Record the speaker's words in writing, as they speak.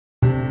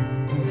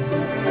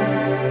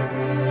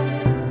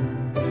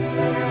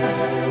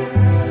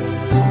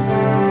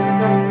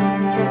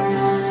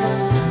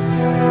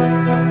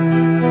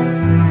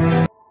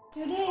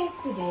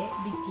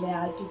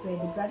like to pay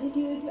the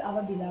gratitude to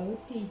our beloved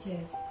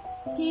teachers.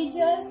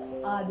 Teachers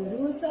are the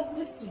roots of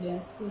the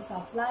students who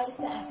supplies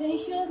the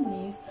essential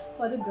needs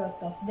for the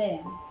growth of them.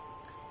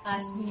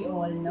 As we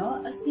all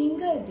know, a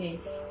single day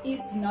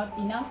is not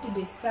enough to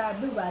describe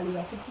the value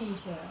of a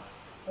teacher.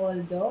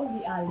 Although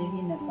we are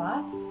living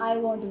apart, I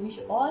want to wish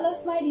all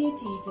of my dear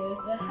teachers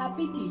a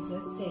happy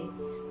Teachers' Day.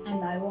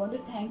 And I want to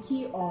thank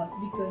you all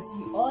because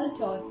you all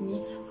taught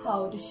me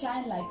how to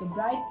shine like a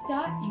bright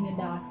star in a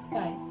dark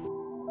sky.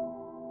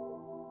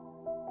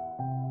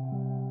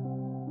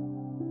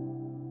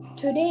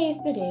 Today is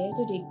the day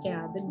to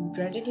declare the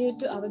gratitude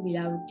to our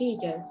beloved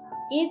teachers.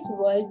 It's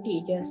World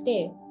Teachers'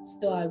 Day,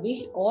 so I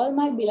wish all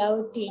my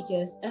beloved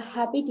teachers a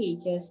happy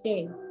Teachers'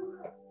 Day.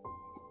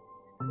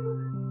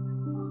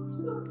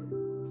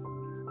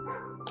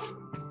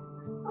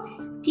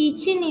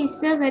 Teaching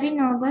is a very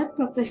noble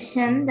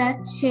profession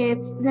that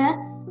shapes the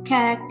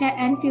character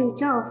and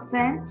future of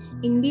an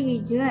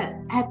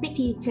individual. Happy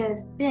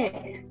Teachers'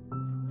 Day.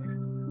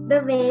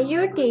 The way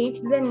you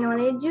teach, the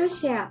knowledge you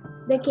share,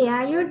 the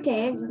care you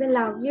take, the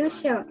love you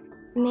show,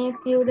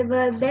 makes you the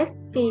world's best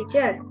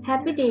teachers.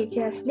 Happy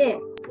Teachers' Day.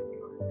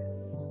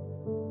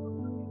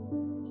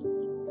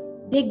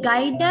 They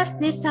guide us,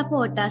 they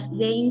support us,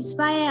 they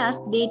inspire us,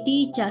 they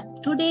teach us.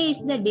 Today is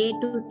the day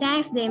to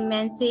thank them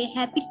and say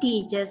Happy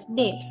Teachers'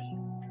 Day.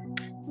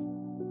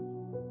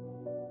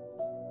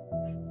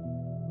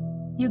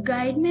 You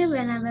guided me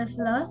when I was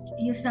lost.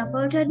 You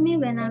supported me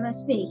when I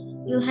was weak.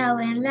 You have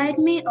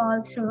enlightened me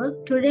all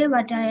through. Today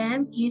what I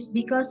am is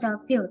because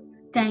of you.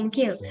 Thank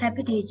you.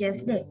 Happy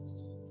Teachers' Day.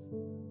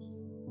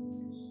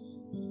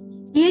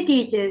 Dear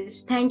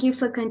teachers, thank you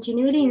for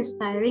continually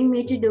inspiring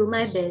me to do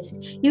my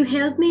best. You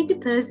helped me to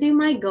pursue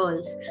my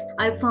goals.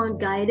 I found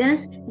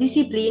guidance,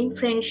 discipline,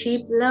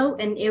 friendship, love,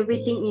 and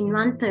everything in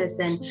one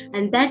person,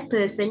 and that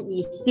person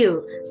is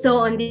you. So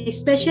on this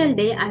special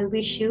day, I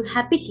wish you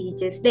Happy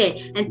Teachers'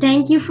 Day, and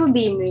thank you for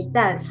being with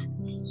us.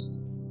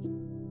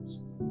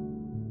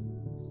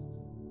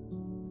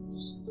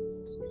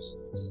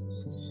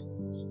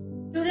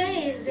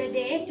 Today is the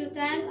day to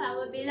thank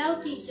our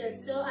beloved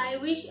teachers, so I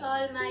wish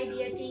all my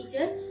dear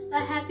teachers a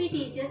Happy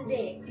Teachers'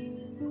 Day.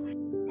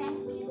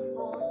 Thank you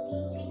for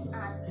teaching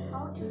us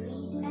how to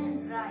read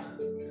and write,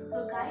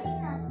 for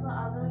guiding us for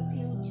our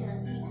future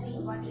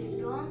between what is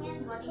wrong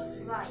and what is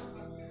right,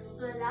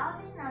 for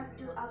allowing us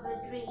to our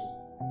dreams.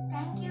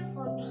 Thank you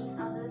for being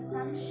our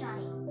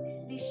sunshine.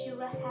 Wish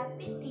you a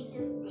Happy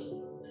Teachers' Day.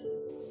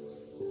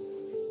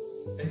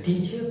 A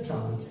teacher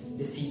plants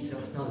the seeds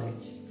of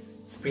knowledge,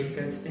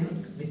 sprinkles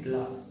them with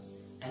love,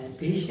 and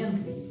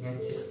patiently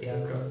nurtures their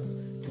growth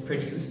to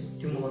produce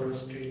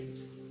tomorrow's dream.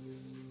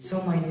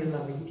 So my dear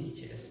loving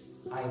teachers,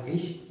 I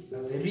wish a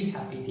very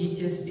happy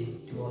Teachers' Day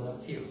to all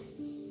of you.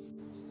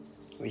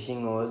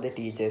 Wishing all the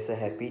teachers a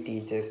happy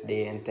Teachers'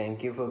 Day, and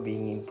thank you for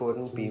being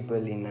important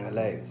people in our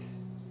lives.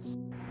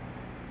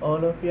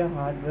 All of your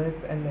hard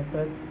works and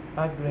efforts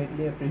are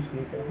greatly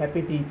appreciated.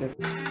 Happy Teachers'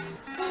 Day.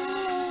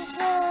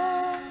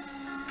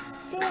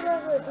 See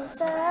the good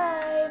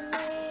inside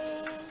me,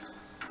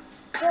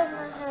 turn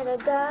my head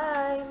and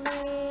guide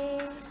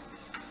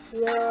me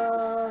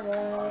your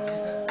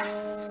way.